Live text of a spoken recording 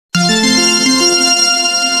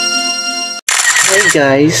Hi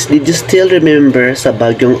guys, did you still remember sa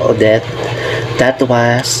bagyong Odette? That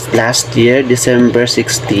was last year, December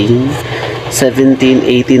 16, 17,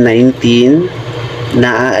 18, 19.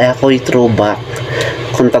 Naa ako'y throwback.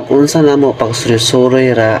 Kung tag-unsa na mo pag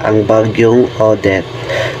surusuroy ra ang bagyong Odette.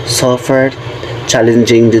 Suffered,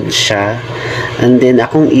 challenging din siya. And then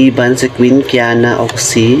akong iban si Queen Kiana o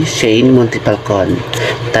si Shane Montipalcon.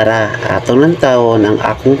 Tara, atong lang tawon ang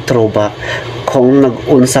akong throwback kung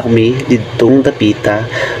nag-unsak mi didtong dapita.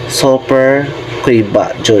 Super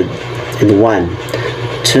kuiba jud. In 1,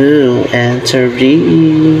 2, and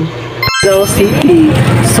 3. Go City.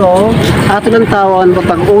 So, ato ng tawon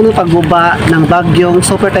pag-uno pagguba ng bagyong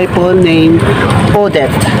super typhoon named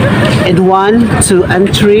Odette. In 1, 2, and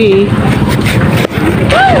 3.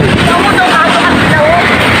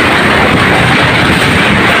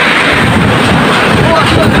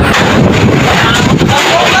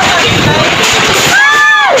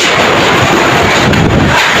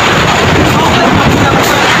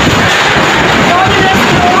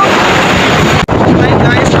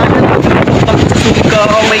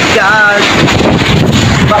 Oh my God!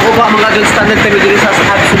 Bago ba mga gold standard kami dito sa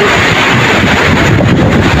absolute?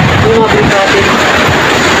 Yung mga brigade.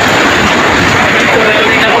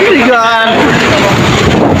 Oh my God!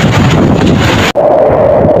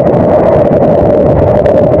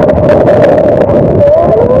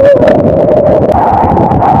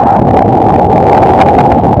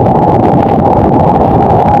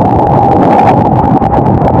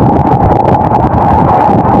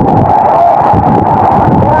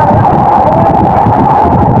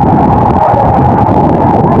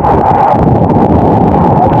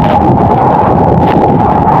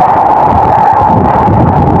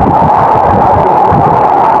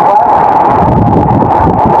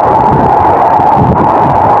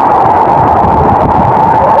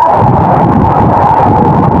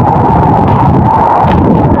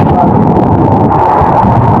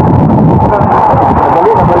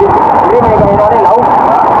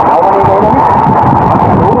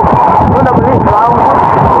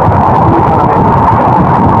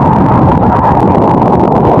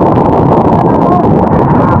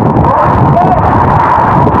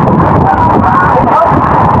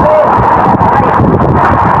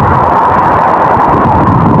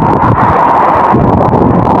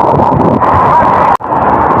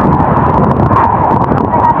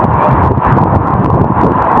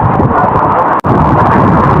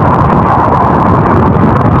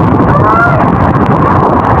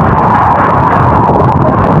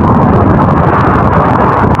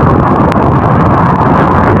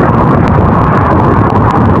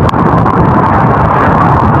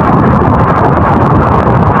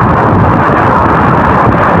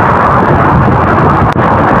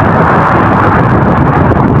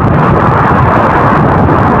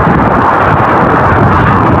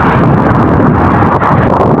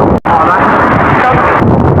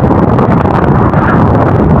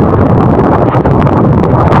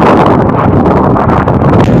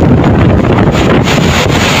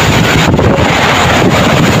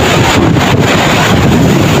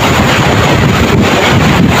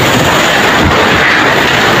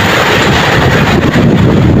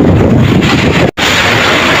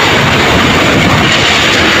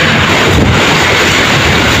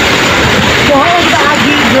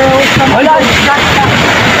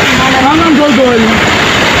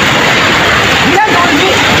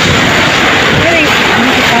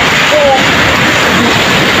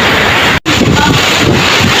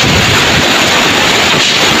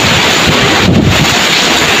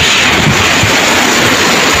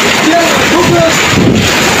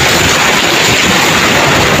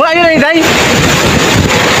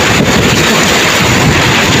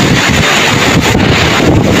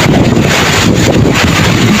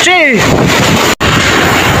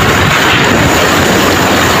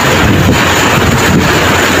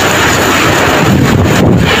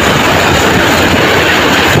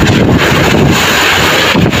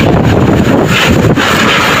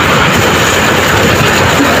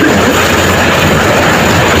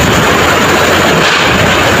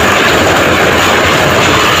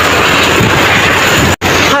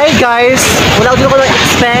 Guys, wala ko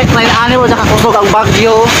na-expect na inaani mo nakakusog ang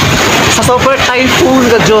Bagyo sa super typhoon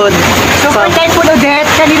ka dyan. Super typhoon Odette,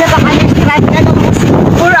 kanina pa kami stranded,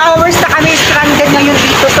 4 hours na kami stranded ngayon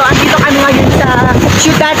dito. So andito kami ngayon sa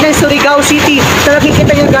syudad ng Surigao City. So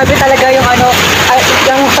nakikita nyo grabe talaga yung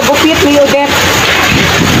yung pagupit ni Odette.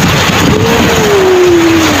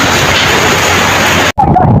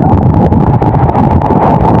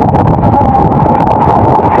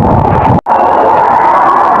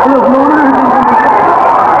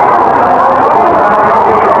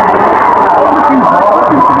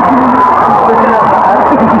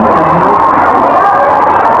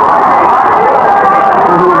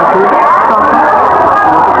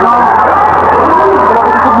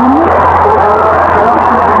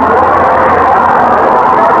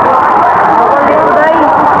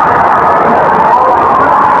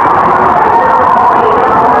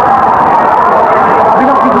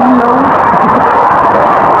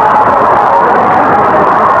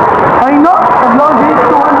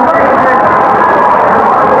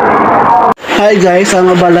 guys, ang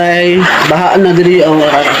balay, bahaan na diri ang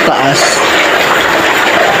taas.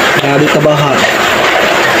 Grabe ka baha.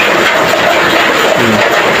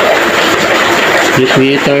 3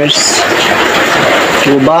 meters.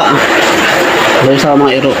 Tuba. Dahil sa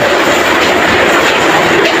mga iro.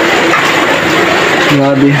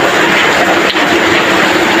 Grabe.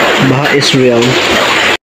 Baha is real.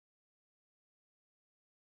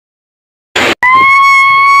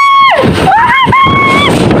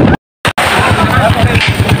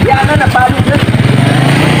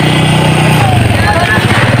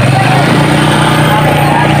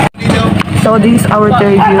 So this is our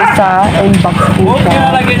third view sa inbox po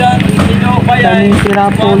siya. Daming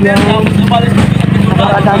sira po yung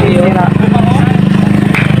napakadaming sira.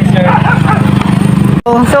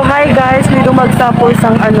 So hi guys, may dumagsa po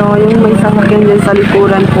isang yung may sasakyan dyan sa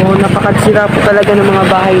likuran po. Napakasira po talaga ng mga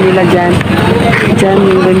bahay nila dyan. Dyan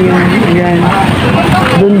yung ganyan. Ayan.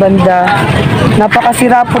 Doon banda.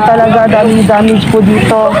 Napakasira po talaga. Daming damage po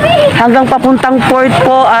dito. Hanggang papuntang port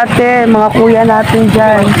po ate, mga kuya natin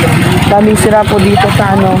dyan. Daming sira po dito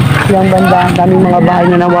sa yung banda. Daming mga bahay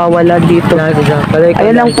na nawawala dito.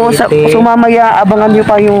 Ayan lang po. So mamaya abangan nyo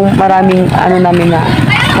pa yung maraming namin na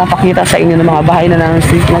napakita sa inyo ng mga bahay na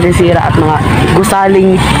nasisira at mga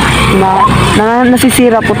gusaling na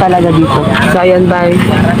nasisira po talaga dito. So ayan, bye.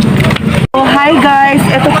 So hi guys,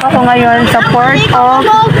 ito po ako ngayon sa port of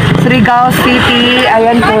Surigao City.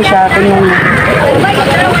 Ayan po siya, tingnan mo.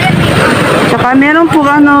 Tsaka meron po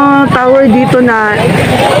tower dito na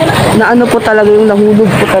po talaga yung nahulog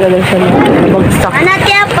po talaga siya nabagsak.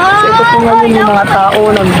 Ito po ngayon yung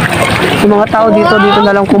mga tao dito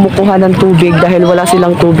na lang kumukuha ng tubig dahil wala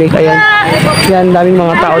silang tubig. Ayan. Yan, daming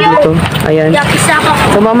mga tao dito. Ayan.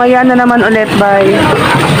 So mamaya na naman ulit, bye.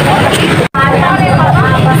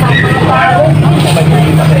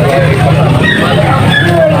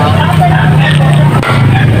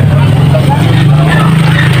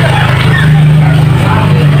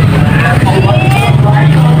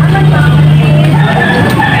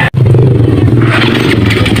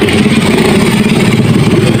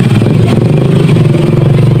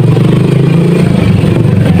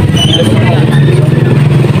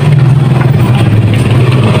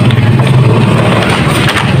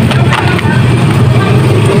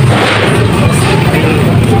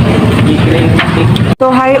 So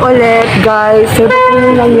hi ulit guys, so ito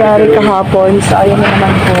yung nangyari kahapon, so ayun na naman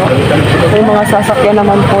po. So yung mga sasakyan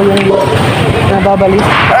naman po yung nababalis.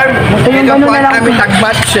 Basta yung na lang.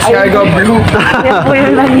 Surigao blue. Yan po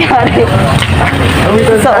yung nangyari.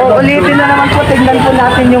 So ulitin na naman po, tignan po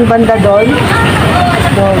natin yung banda doon.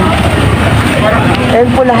 Ayan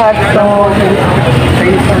po lahat. So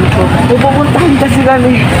pupuntahan kasi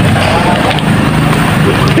kami.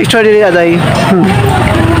 Picture din aday.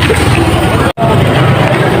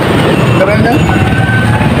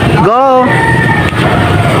 Go!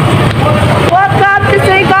 Welcome to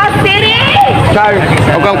Surigao City! Char,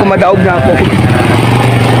 huwag kang kumadaog na ako.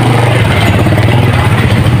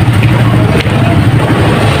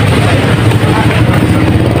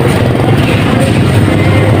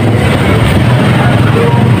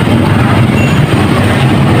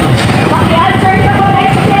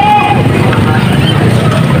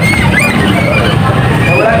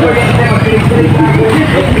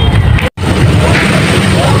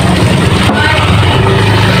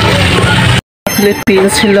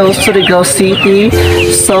 Philippines, hello Surigao City.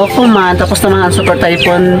 So tapos naman ang Super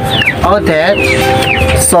Typhoon Odette.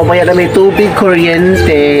 So maya na may tubig,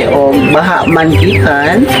 kuryente o baha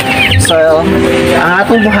mangikan. So ang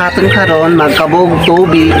atong buhaton karon magkabog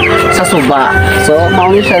tubig sa suba. So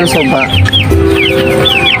mauni siya ang suba.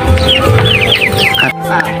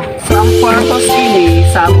 So ang purpose ini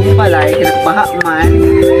sa akong balay kinagbaha man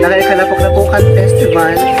dahil kalapok-lapukan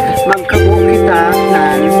festival magkabog kita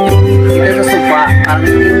ng sa suba ang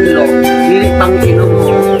inlo, dili pang inom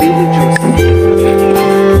mo, dili juice.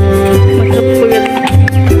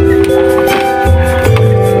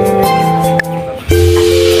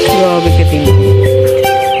 Grabe ka tingin.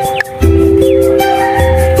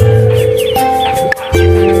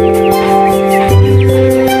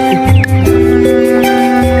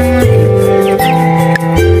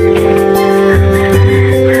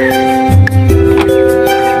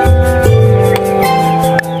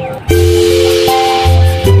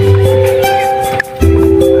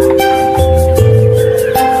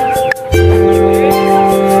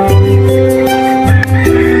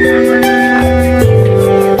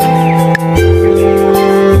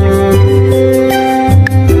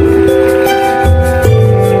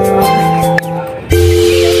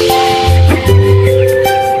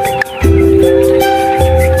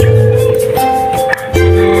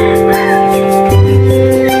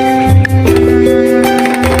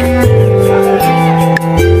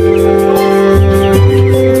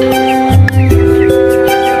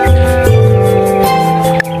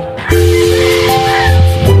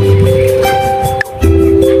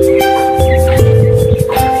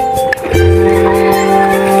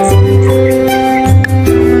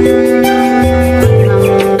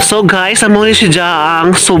 So guys, amo ni siya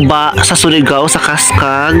ang suba sa Surigao sa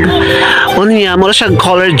Kaskag. Unya mo siya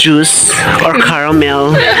color juice or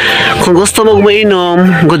caramel. Kung gusto mo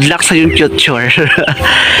mainom, good luck sa yung future.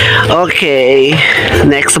 Okay,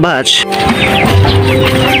 next batch.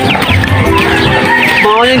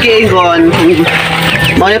 Mo yung giingon.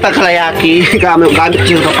 Mo yung pagkalayaki. Gamit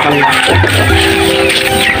yung pagkalayaki.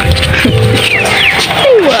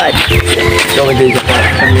 What? So, hindi ka pa.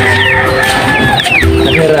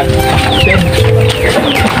 Nakira.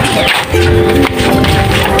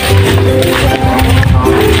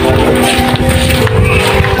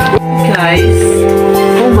 Guys,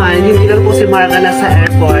 hindi lang po si Marga nasa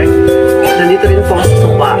airport. Nandito rin po sa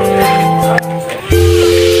suba.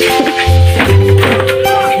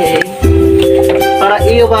 Okay. Para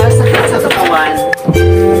iwas sakit sa katawan.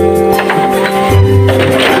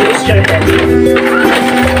 Use your head.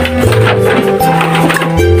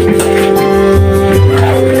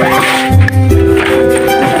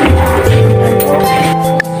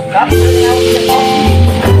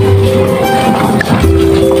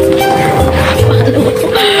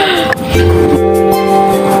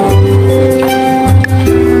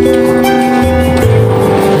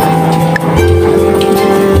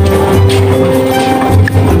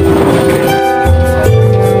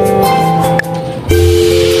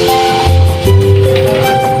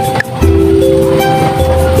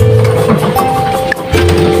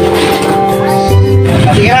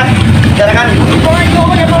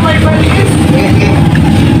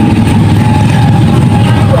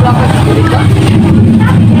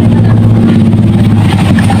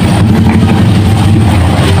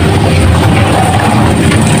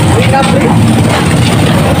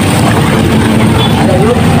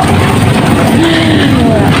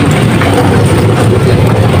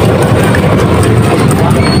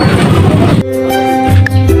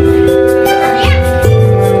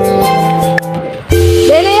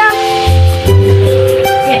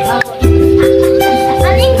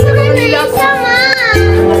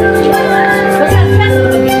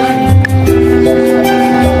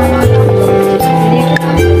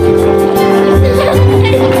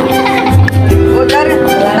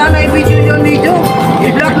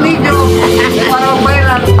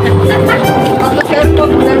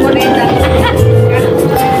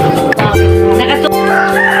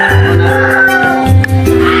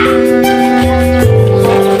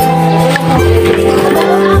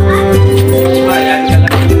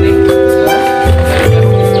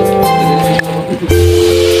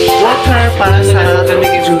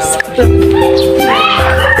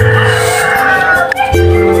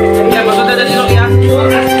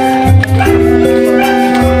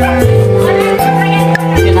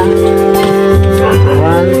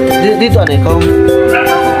 Dito ano ikaw?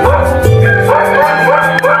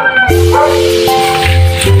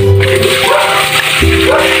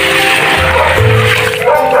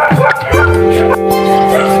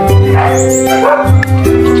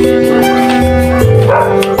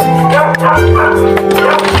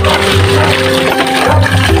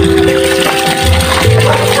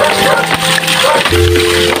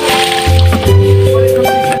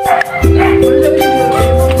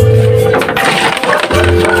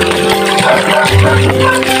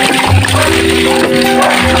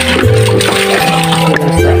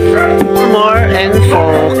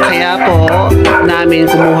 Namin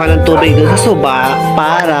kumuha ng tubig dun sa suba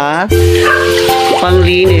para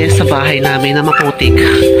panglinis sa bahay namin na maputik.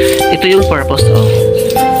 Ito yung purpose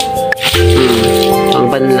ang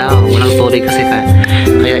banlaw, walang tubig kasi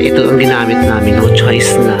kaya ito ang ginamit namin, no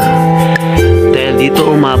choice na. Dahil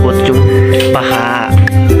dito umabot yung baha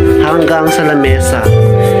hanggang sa lamesa.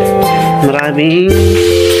 Maraming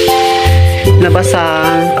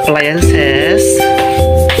nabasang appliances,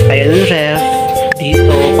 ayan yung ref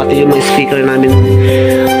dito, pati yung mga speaker namin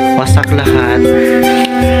wasak lahat.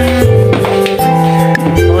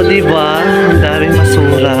 O diba, ang daming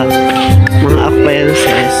basura, mga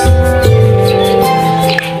appliances.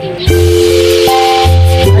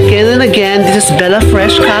 Again and again, this is Bella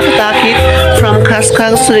Fresh Kaktakit from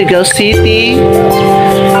Kaskag, Surigao City.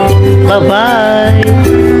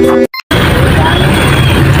 Bye-bye!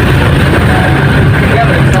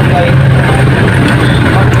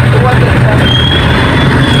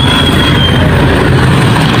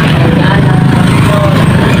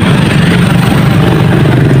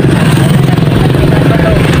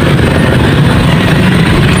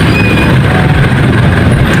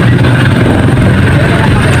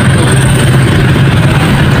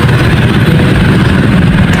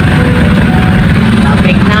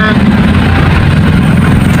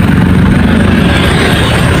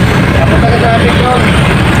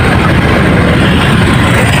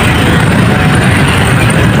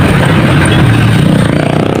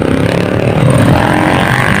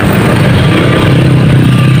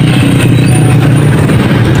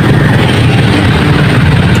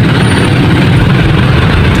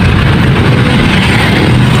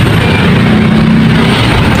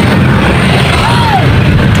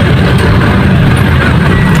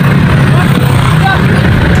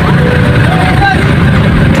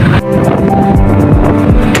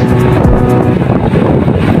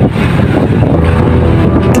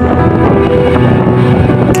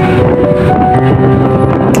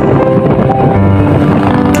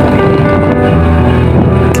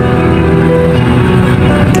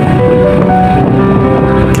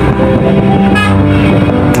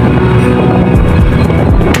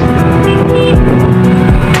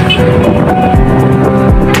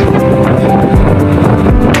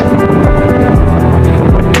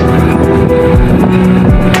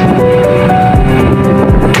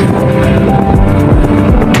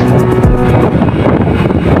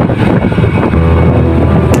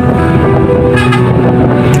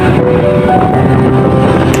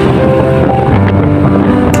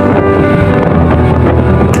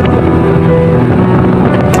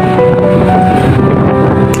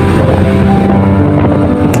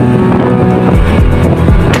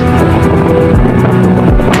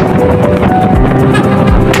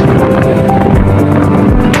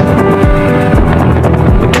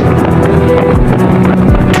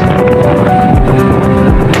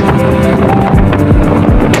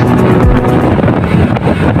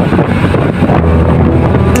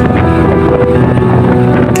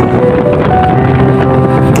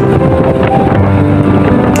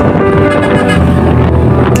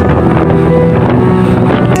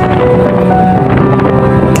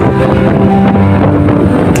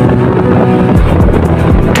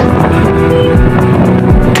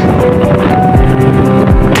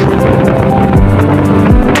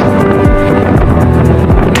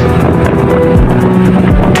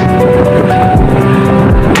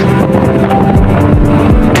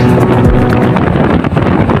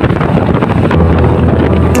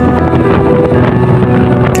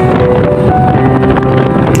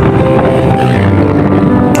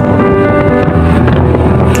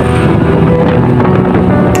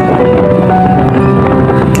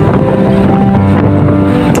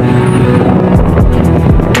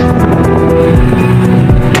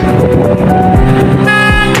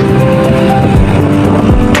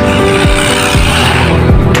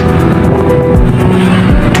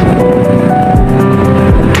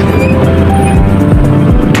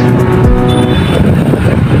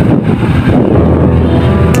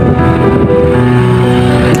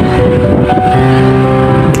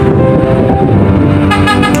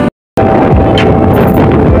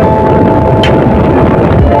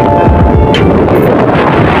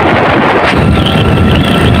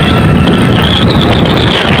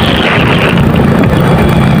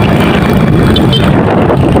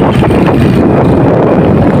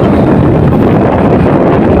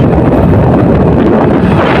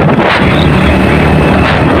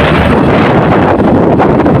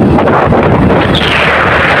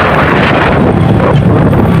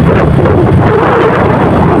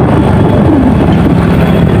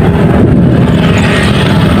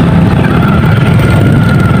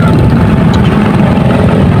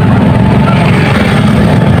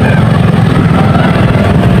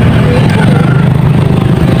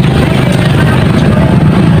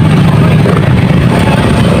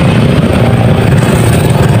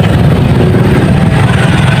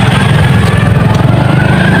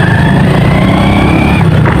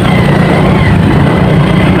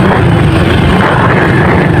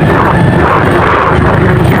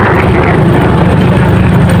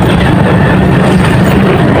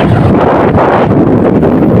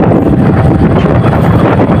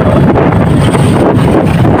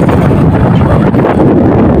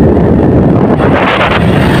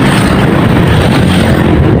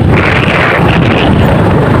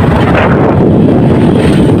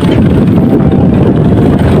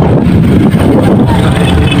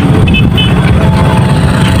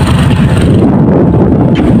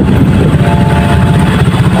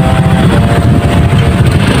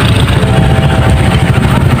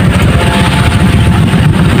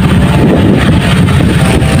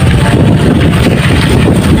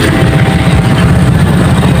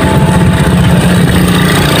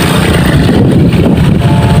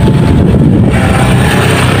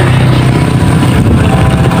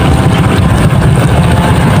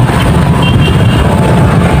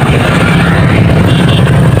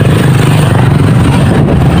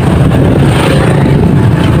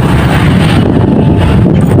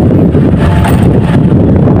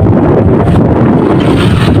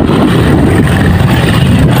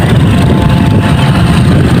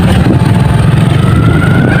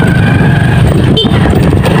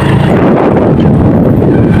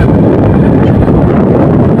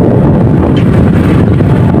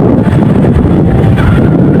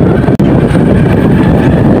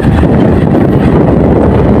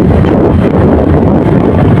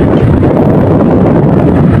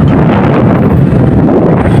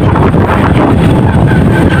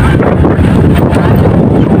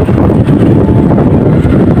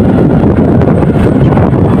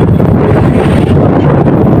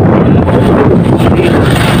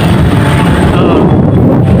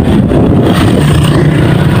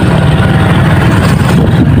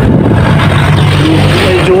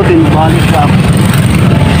 Balik lang.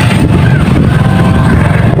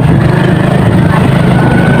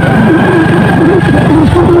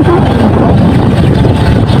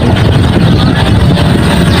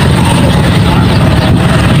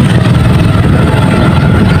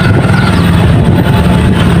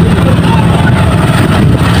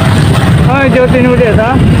 Ay, Diyo tinulit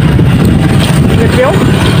ha? Diyo?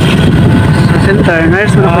 Sa center,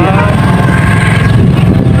 nurse mo na kuya.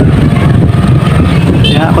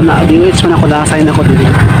 Kaya ako na, DOH mo na ako, nakasign ako dito.